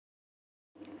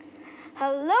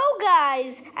Hello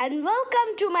guys and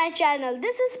welcome to my channel.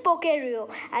 This is Rio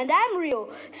and I'm Rio.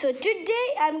 So today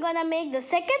I'm gonna make the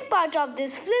second part of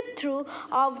this flip through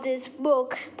of this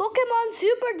book, Pokemon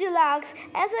Super Deluxe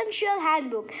Essential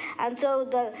Handbook. And so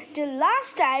till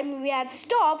last time we had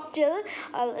stopped till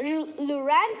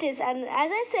Lurantis, and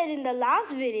as I said in the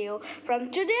last video,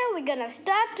 from today we're gonna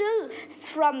start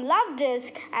from Love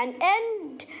Disc and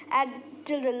end at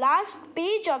till the last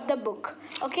page of the book.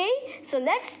 Okay, so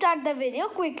let's start the video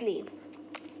quickly.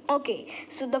 Okay,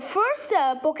 so the first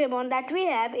Pokemon that we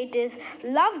have, it is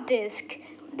Love Disc.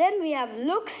 Then we have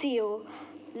Luxio,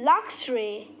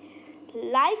 Luxray,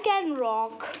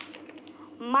 Lycanroc,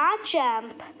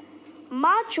 Machamp,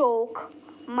 Machoke,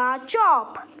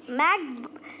 Machop,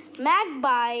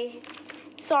 Magpie.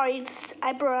 Sorry,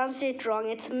 I pronounced it wrong.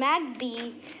 It's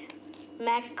Magby,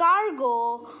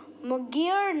 Magcargo,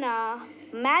 Magearna,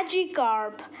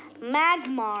 Magikarp,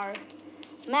 Magmar,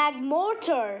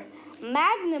 Magmortar,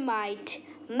 Magnemite,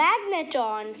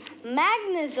 Magneton,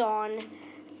 Magnezon,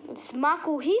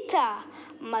 Makuhita,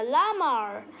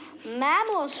 Malamar,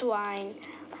 Mamoswine,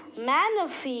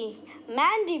 Manaphy,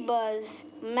 Mandibuzz,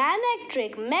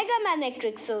 Manectric, Mega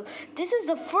Manectric. So this is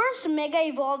the first Mega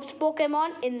Evolved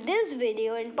Pokemon in this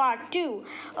video in part 2.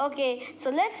 Okay, so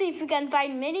let's see if we can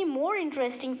find many more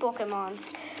interesting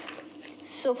Pokemons.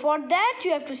 So for that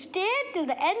you have to stay till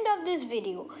the end of this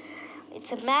video.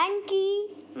 It's a Mankey,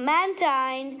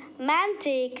 Mantine,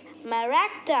 Mantic,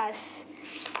 Maractus.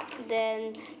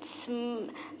 Then it's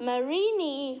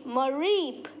Marini,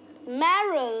 Mareep,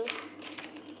 Marill,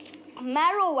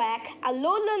 Marowak,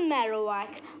 Alolan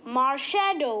Marowak,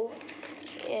 Marshadow,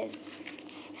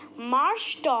 it's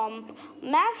Marshtomp,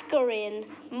 Masquerain,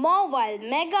 Mawile,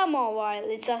 Mega Mawile.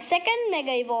 It's a second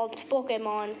Mega Evolved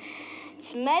Pokemon.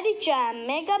 It's Medicham,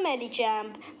 Mega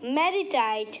Medicham,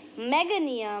 Meditite,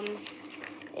 Meganium.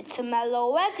 It's a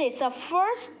Meloette. It's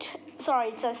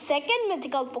a second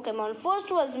mythical Pokemon.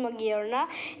 First was Magearna.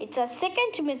 It's a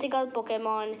second mythical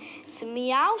Pokemon. It's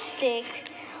Meowstic,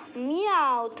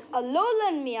 Meowth,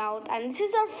 Alolan Meowth, and this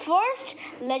is our first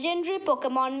legendary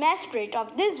Pokemon Mesprit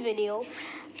of this video.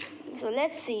 So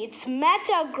let's see, it's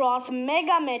Metagross,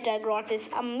 Mega Metagross. It's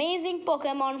amazing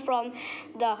Pokemon from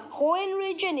the Hoenn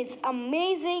region. It's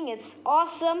amazing, it's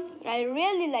awesome. I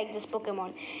really like this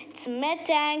Pokemon. It's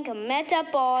Metang,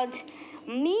 Metapod,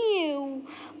 Mew,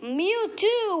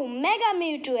 Mewtwo, Mega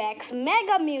Mewtwo X,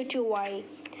 Mega Mewtwo Y.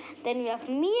 Then we have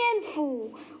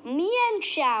Mienfoo,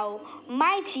 Mienshao,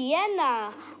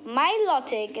 Mightyena,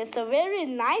 Milotic. It's a very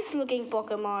nice looking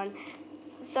Pokemon.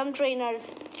 Some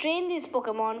trainers train these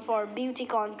Pokemon for beauty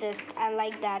contests and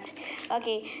like that.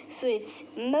 Okay, so it's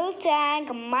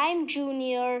Miltank, Mime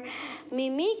Jr.,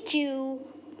 Mimikyu,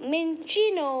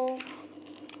 Minchino,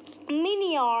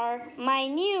 Minior,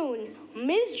 Minune,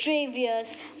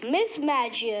 Misdrevious,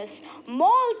 Mismagius,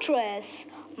 Moltres,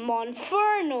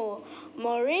 Monferno,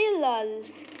 Morillal,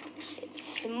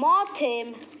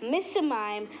 Mothim,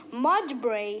 Missimime,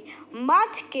 Mudbray,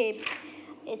 Mudkip.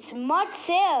 It's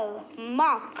Mudsail,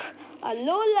 Muck,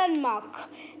 Alolan Muck,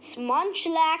 it's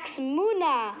Munchlax,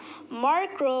 Muna,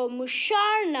 Murkrow,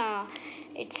 Musharna.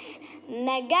 It's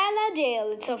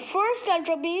Naganadale. It's a first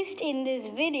Ultra Beast in this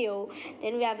video.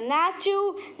 Then we have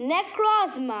Natu,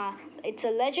 Necrozma. It's a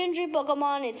legendary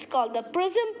Pokemon. It's called the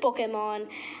Prism Pokemon.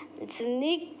 It's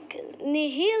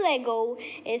Nihilego.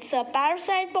 It's a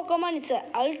parasite Pokemon.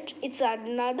 It's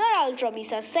another Ultra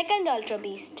Beast, a second Ultra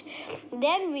Beast.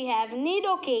 Then we have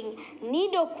Nidoking,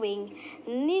 Nidoqueen,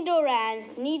 Nidoran.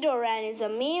 Nidoran is a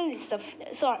male.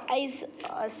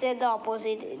 I said the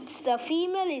opposite. It's the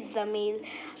female. It's the male.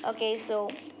 Okay, so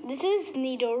this is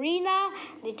Nidorina.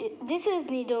 This is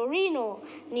Nidorino,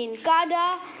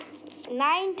 Nincada,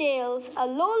 Ninetales,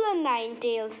 Alolan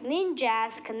Ninetales,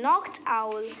 Ninjask,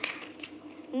 Noctowl,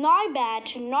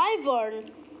 Noibat, Noivern,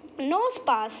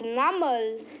 Nosepass,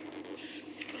 Numel,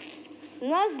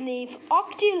 Nuzleaf,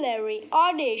 Octillery,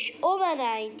 Oddish,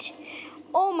 Omanite,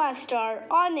 Omastar,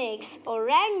 Onyx,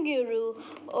 Oranguru,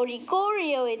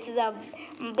 Oricorio. It's the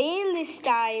Bailey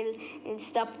style,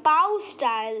 it's the Pow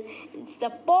style, it's the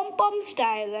Pom Pom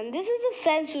style, and this is the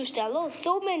Sensu style. Oh,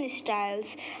 so many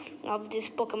styles of this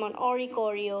Pokemon,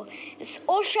 Oricorio. It's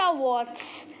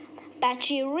Oshawott,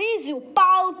 Pachirisu,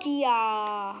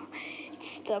 Palkia.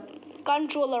 It's the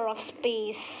controller of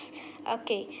space.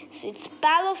 Okay, so it's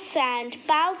Palosand,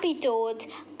 Palpitoad,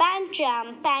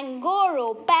 Pancham,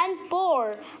 Pangoro,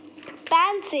 Panpour,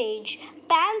 Pansage,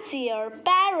 Pansear,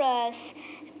 Paras,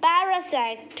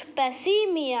 Parasect,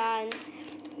 Passimian.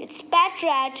 It's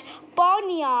Patrat,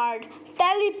 Poniard,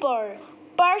 Pelipper,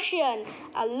 Persian,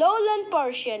 Alolan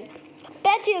Persian,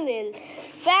 Petilil,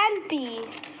 Vanpy,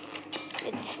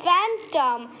 It's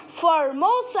Phantom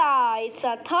Formosa. It's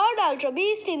a third Ultra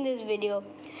Beast in this video.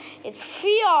 It's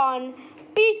Fion,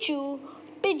 Pichu,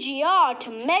 Pidgeot,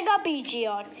 Mega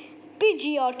Pidgeot,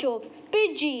 Pidgeotto,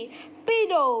 Pidgey,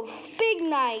 Pidove,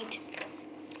 Pignite,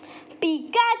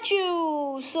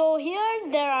 Pikachu. So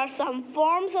here there are some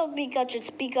forms of Pikachu. It's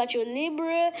Pikachu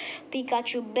Libre,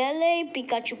 Pikachu Belle,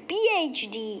 Pikachu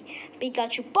PhD,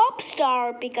 Pikachu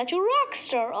Popstar, Pikachu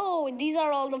Rockstar. Oh, these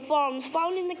are all the forms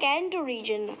found in the Kanto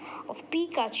region of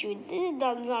Pikachu. It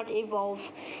does not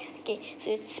evolve. Okay,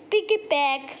 so it's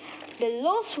Pikipek,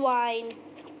 Swine,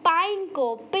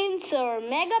 Pineco, Pinsir,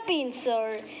 Mega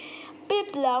Pinsir,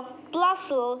 Piplup,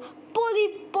 Plusle,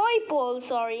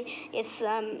 Poipole, it's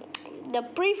the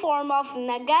pre-form of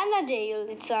Naganadale.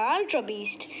 It's an Ultra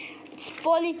Beast. It's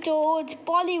Politoed,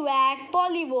 Poliwag,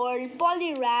 Poliwhirl,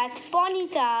 Poliwrath,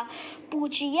 Ponyta,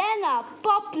 Poochyena,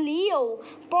 Poplio,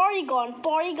 Porygon,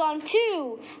 Porygon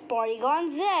 2, Porygon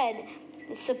Z,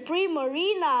 Supreme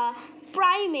Marina,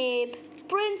 Primeape,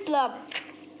 Prinplup,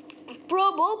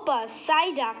 Probopus,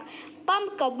 Psyduck,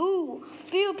 Pumpkaboo,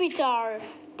 Pupitar,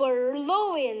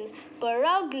 Purloin,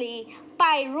 Purugly,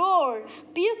 Pyroar,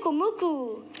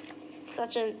 Pyukumuku.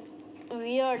 Such a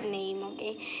weird name,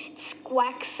 okay? It's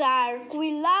Quagsire,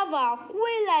 Quilava,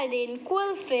 Quilladin,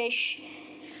 Quillfish,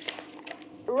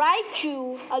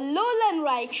 Raichu, Alolan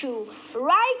Raichu,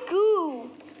 Raikou.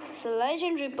 It's a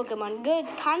legendary Pokemon. Good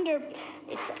Thunder.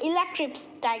 It's electric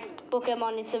type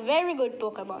Pokemon. It's a very good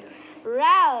Pokemon.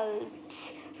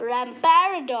 Ralts,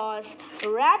 Ramparados,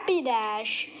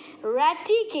 Rapidash,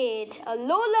 Raticate,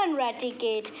 Alolan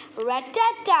Raticate,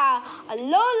 Rattata,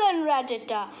 Alolan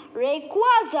Rattata,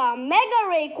 Rayquaza, Mega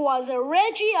Rayquaza,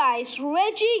 Regice,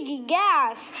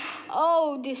 Regigigas.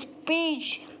 Oh, this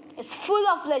page is full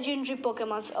of legendary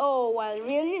Pokemon. Oh, I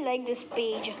really like this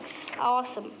page.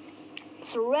 Awesome.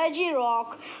 It's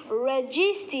Regirock,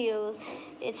 Registeel,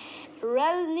 it's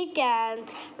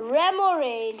Relicanth,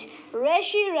 Remoraid,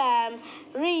 Reshiram,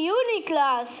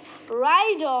 Reuniclus,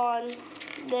 Rhydon.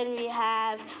 Then we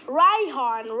have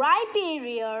Rhyhorn,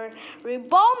 Rhyperior,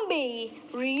 Ribombay,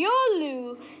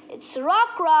 Riolu, it's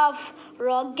Rockruff,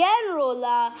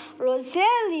 Roggenrola,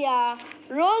 Roselia,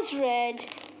 Rosered,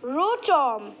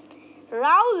 Rotom,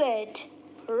 Rowlet,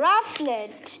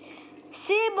 Rufflet,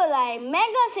 Sableye,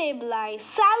 Mega Sableye,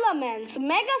 Salamence,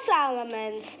 Mega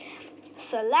Salamence,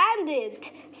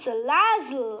 Salandit,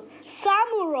 Salazzle,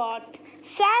 Samurott,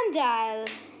 Sandile,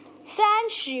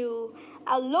 Sandshoe,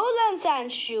 Alolan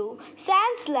Sandshoe,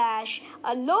 Sandslash,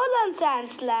 Alolan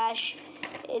Sandslash,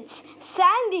 it's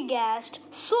Sandygast,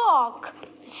 Sock,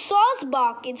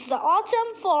 Sawsbuck, it's the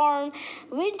autumn form,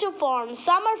 winter form,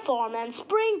 summer form, and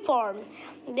spring form.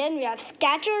 Then we have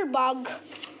Scatterbug,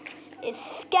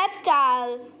 it's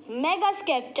Sceptile, Mega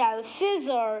Sceptile,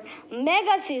 Scizor,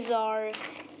 Mega Scizor,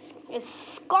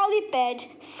 it's Scoliped,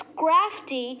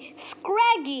 Scrafty,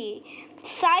 Scraggy,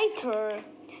 Scyther,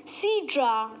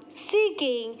 Seadra,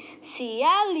 Seaking,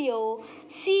 Cialio,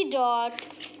 Seedot,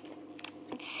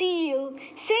 Seal,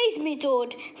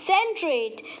 Seismitoad,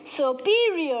 Centrate,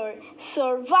 Superior,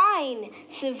 Servine,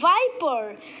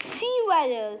 Seviper,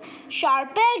 Seaweddle,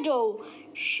 Sharpedo,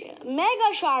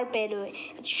 Mega Sharpedo,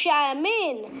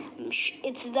 Shaman,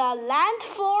 it's the land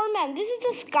form and this is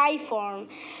the sky form.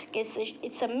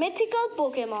 It's a mythical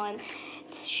Pokemon.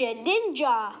 It's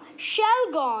Shedinja,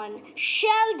 Shelgon,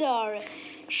 Shelder,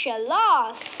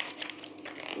 Shellos.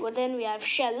 Well, then we have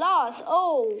Shellos.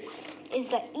 Oh, it's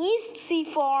the East Sea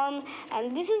form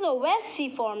and this is a West Sea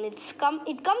form.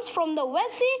 It comes from the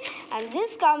West Sea and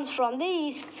this comes from the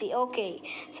East Sea. Okay,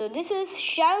 so this is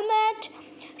Shelmet,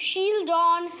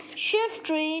 Shieldon,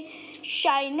 Shiftry,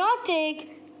 Shinotic,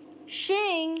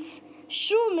 Shinx,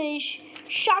 Shroomish,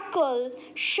 Shuckle,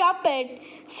 Shuppet,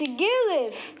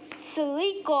 Sigilyph,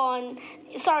 Silicon,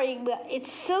 it's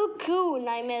Silcoon,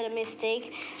 I made a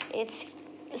mistake. It's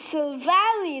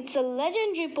Silvally, it's a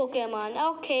legendary Pokemon.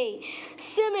 Okay,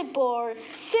 Simipour,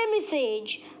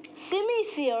 Simisage,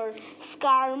 Simisear,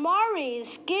 Skarmory,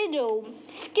 Skiddo,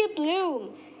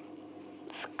 Skiploom,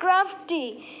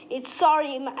 Scrafty,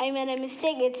 I made a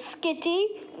mistake. It's Skitty,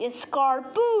 it's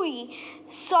Scarpooey.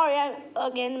 I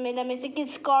again made a mistake.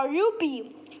 It's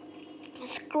Scarupi,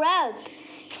 Skrelp,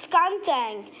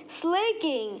 Skuntang,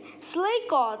 Slaking,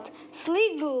 Slaycott,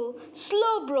 Sliggoo,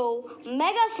 Slowbro,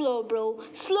 Mega Slowbro,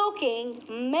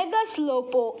 Slowking, Mega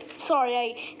Slowpoke,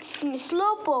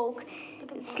 Slowpoke,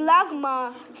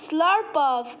 Slugma,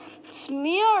 Slurpuff,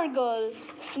 Smeargle,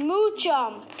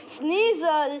 Smoochum,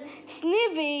 Sneasel,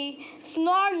 Snivy,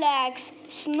 Snorlax,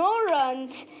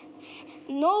 Snorunt,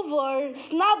 Snover,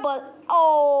 Snubble.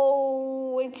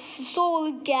 Oh, it's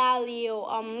Solgaleo,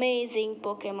 amazing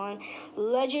Pokemon.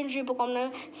 Legendary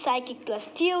Pokemon, Psychic plus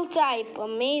Steel type,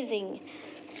 amazing.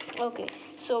 Okay,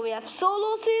 so we have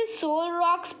Solosis,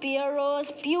 Solrock,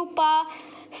 Spearows, Pupa,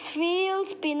 Spheal,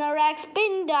 Spinarak,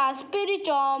 Spinda,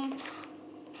 Spiritomb,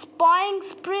 Spoink,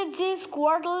 Spritzy,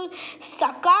 Squirtle,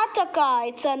 Stakataka,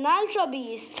 it's an Ultra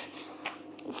Beast.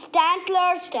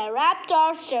 Stantler,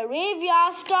 Staraptor,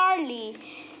 Staravia, Starly,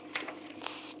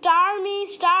 Starmie,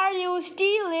 Staryu,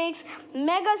 Steelix,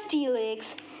 Mega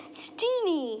Steelix,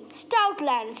 Steenie,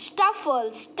 Stoutland,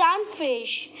 Stuffle,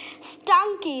 Stunfish,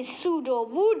 Stunky, Pseudo,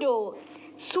 Voodoo,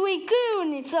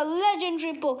 Suicune, it's a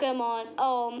legendary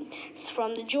Pokemon. It's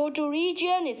from the Johto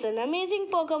region. It's an amazing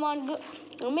Pokemon,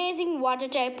 amazing water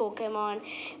type Pokemon.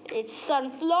 It's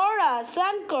Sunflora,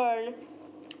 Sunkern,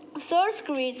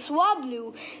 Surskit,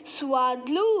 Swablu,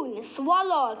 Swadloon,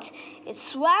 Swalot,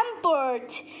 it's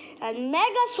Swampert, and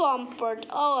Mega Swampert.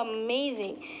 Oh,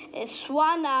 amazing. It's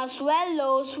Swanna,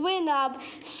 Swellow, Swinub,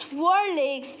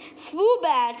 Swirlix,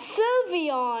 Swoobat,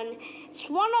 Sylveon. It's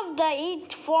one of the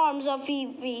 8 forms of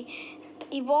Eevee.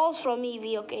 Evolves from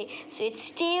Eevee, okay. So it's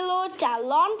Talo,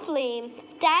 Talonflame,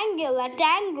 Tangela,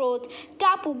 Tangrowth,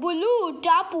 Tapu Bulu,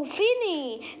 Tapu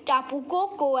Fini, Tapu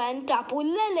Koko, and Tapu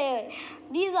Lele.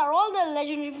 These are all the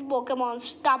legendary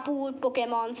Pokemons, Tapu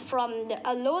Pokemons from the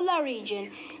Alola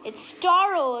region. It's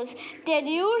Tauros,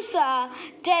 Teddiursa,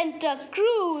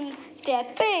 Tentacruel,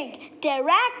 Tepig,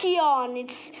 Terrakion.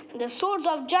 It's the Swords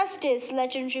of Justice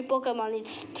legendary Pokemon.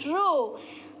 It's Throw.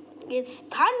 It's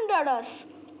Thunderous.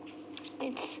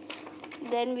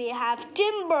 Then we have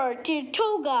Timber,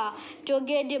 Tirtoga,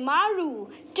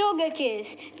 Togedemaru,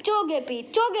 Togekiss,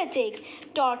 Togepi, Togetic,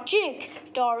 Torchic,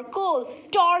 Torkoal,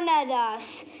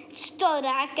 Tornadus,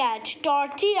 Storacat,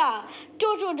 Tortilla,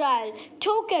 Totodile,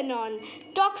 Tokenon,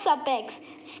 Toxapex,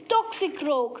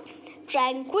 Toxicroak,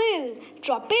 Tranquil,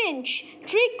 Trapinch,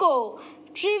 Trico,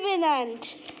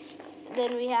 Trivenant.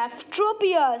 Then we have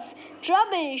Tropius,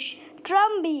 Trubbish,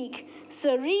 Trumbeak,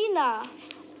 Serena.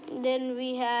 Then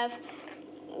we have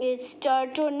it's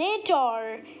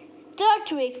Turtonator,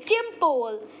 Turtwig,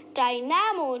 Timpole,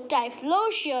 Dynamo,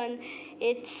 Typhlosion.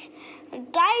 It's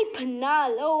Type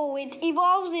Null. Oh, it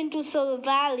evolves into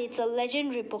Silval. It's a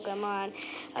legendary Pokemon.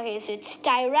 Okay, so it's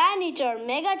Tyranitar,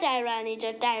 Mega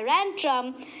Tyranitar,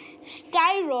 Tyrantrum,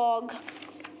 Styrog,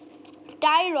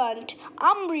 Tyrant,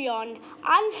 Umbreon,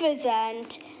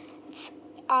 Unfezant. It's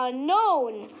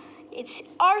Unknown. It's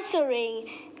Ursaring.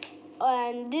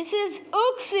 And this is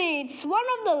Uxie. It's one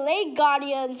of the Lake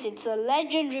Guardians. It's a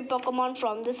legendary Pokemon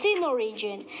from the Sinnoh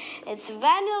region. It's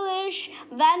Vanillish,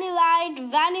 Vanillite,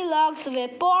 Vanillux,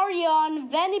 Vaporeon,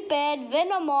 Veniped,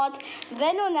 Venomoth,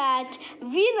 Venonat,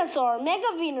 Venusaur,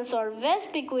 Mega Venusaur,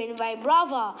 Vespiquen,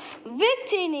 Vibrava,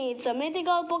 Victini. It's a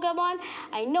mythical Pokemon.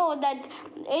 I know that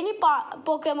any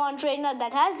Pokemon trainer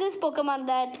that has this Pokemon,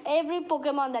 that every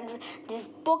Pokemon that this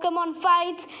Pokemon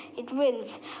fights, it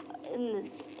wins.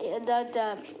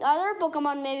 The other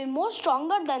Pokemon may be more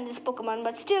stronger than this Pokemon,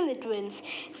 but still it wins.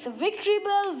 It's a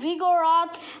Victreebel,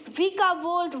 Vigoroth,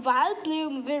 Vikavolt,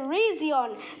 Vileplume,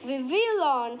 Virizion,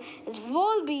 Vivillon, it's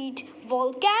Volbeat,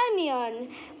 Volcanion,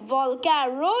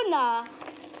 Volcarona,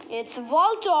 it's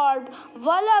Voltorb,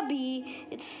 Vullaby,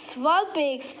 it's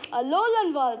Vulpix,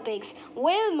 Alolan Vulpix,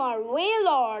 Wailmer,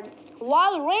 Wailord,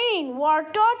 Walrein,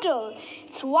 Wartortle,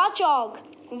 it's Watchog,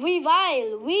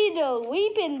 Weavile, Weedle,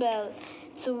 Weepinbell,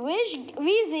 it's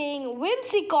Weezing,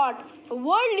 Whimsicott,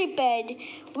 Whirliped,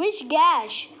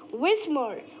 Wishgash,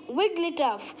 Whismur,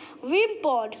 Wigglytuff,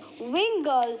 Wimpod,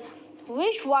 Wingull,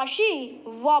 Wishwashi,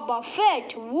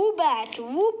 Wobbuffet, Woobat,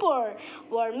 Wooper,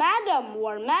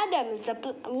 Warmadam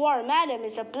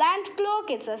is a plant cloak,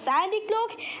 it's a sandy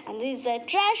cloak, and this is a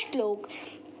trash cloak.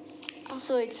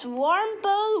 So it's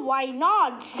Wurmple, why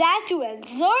not? Zatu and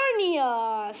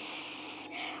Xerneas.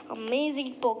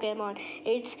 Amazing Pokemon.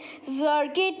 It's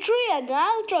Xurkitree and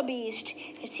Ultra Beast.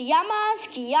 It's Yamas,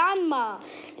 Kianma.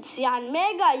 It's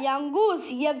Yanmega,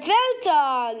 Yangoose,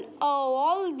 Yveltal. Oh,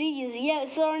 all these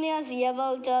Xerneas,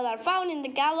 Yveltal are found in the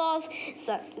Galos.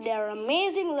 So they're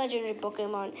amazing legendary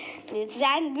Pokemon. It's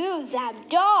Zangoose,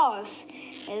 Zapdos,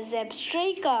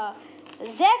 Zebstrika,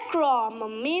 Zekrom,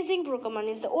 amazing Pokemon,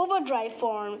 is the overdrive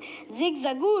form.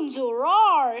 Zigzagoon,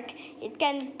 Zoroark, it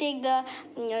can take the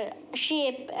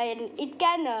shape and it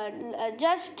can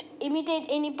just imitate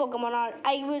any Pokemon, or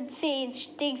I would say it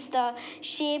takes the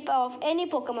shape of any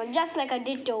Pokemon, just like a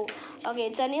Ditto. Okay,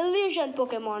 it's an illusion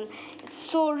Pokemon.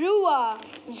 It's Sorua,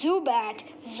 Zubat,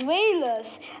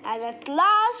 Zweilous, and at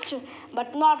last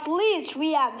but not least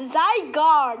we have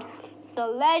Zygarde. the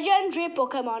legendary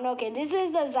Pokemon. Okay, this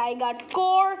is the Zygarde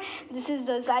core, this is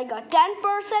the Zygarde 10%,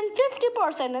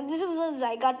 50%, and this is the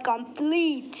Zygarde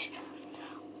complete.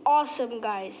 Awesome,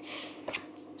 guys.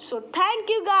 So thank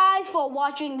you guys for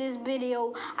watching this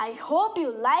video. I hope you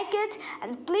like it,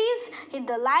 and please hit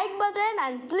the like button,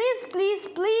 and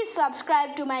please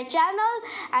subscribe to my channel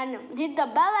and hit the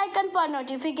bell icon for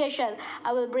notification.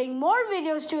 I will bring more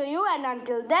videos to you, and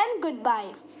until then,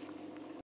 goodbye.